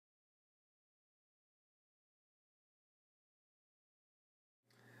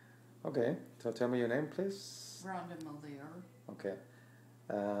Okay, so tell me your name, please. Rhonda Malier. Okay.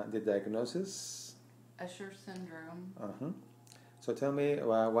 The diagnosis? Usher syndrome. So tell me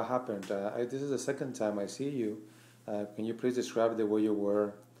what happened. This is the second time I see you. Can you please describe the way you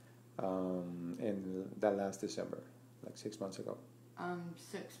were in that last December, like 6 months ago?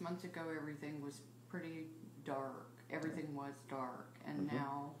 6 months ago, everything was pretty dark. Everything was dark, and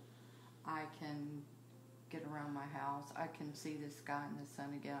now I can get around my house. I can see the sky and the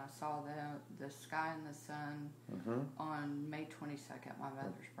sun again. I saw the sky and the sun on May 22nd, my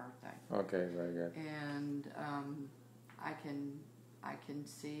mother's birthday. Okay, very good. And I can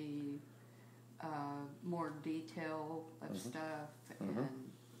see more detail of stuff, and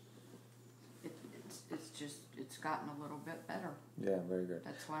it's gotten a little bit better. Yeah, very good.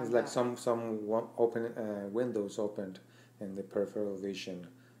 That's why it's like some open windows opened in the peripheral vision,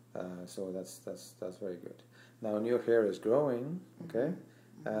 so that's very good. Now your hair is growing. Okay,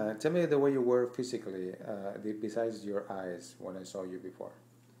 tell me the way you were physically, besides your eyes when I saw you before.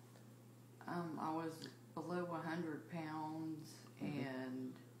 I was below 100 pounds,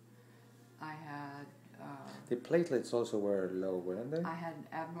 and I had the platelets also were low, weren't they? I had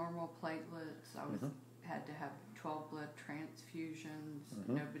abnormal platelets. I had to have 12 blood transfusions.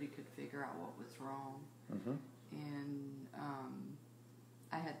 Nobody could figure out what was wrong. And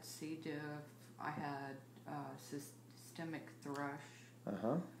I had C. diff. I had systemic thrush.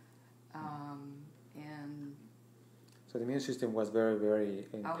 And so the immune system was very, very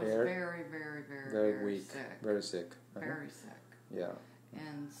impaired. I was very weak, sick. Very sick. Very sick. Yeah.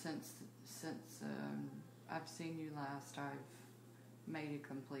 And since I've seen you last, I've made a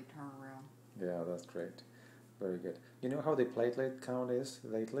complete turnaround. Yeah, that's great. Very good. You know how the platelet count is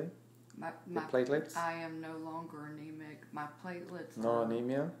lately? The platelets? I am no longer anemic. My platelets. No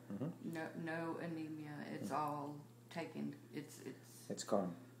anemia? No anemia. It's all taken. It's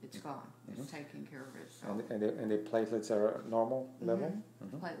gone. It's gone. It's taking care of it. So. And the platelets are normal level?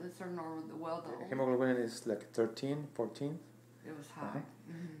 Platelets are normal. Well, the hemoglobin is like 13, 14? It was high.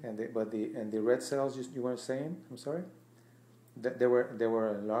 And the red cells you were saying? I'm sorry. They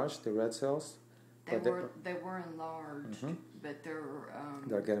were enlarged, the red cells. They were enlarged, but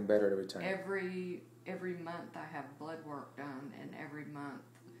they're getting better every time. Every month I have blood work done, and every month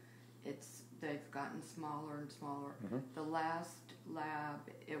they've gotten smaller and smaller. The last lab,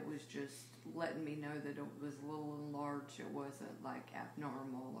 it was just letting me know that it was a little enlarged. It wasn't like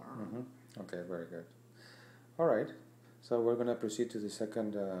abnormal or. Okay, very good. All right. So we're going to proceed to the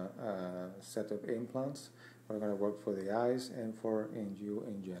second set of implants. We're going to work for the eyes and for you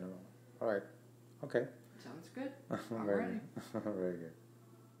in general. All right. Okay. Sounds good. I'm ready. Very good.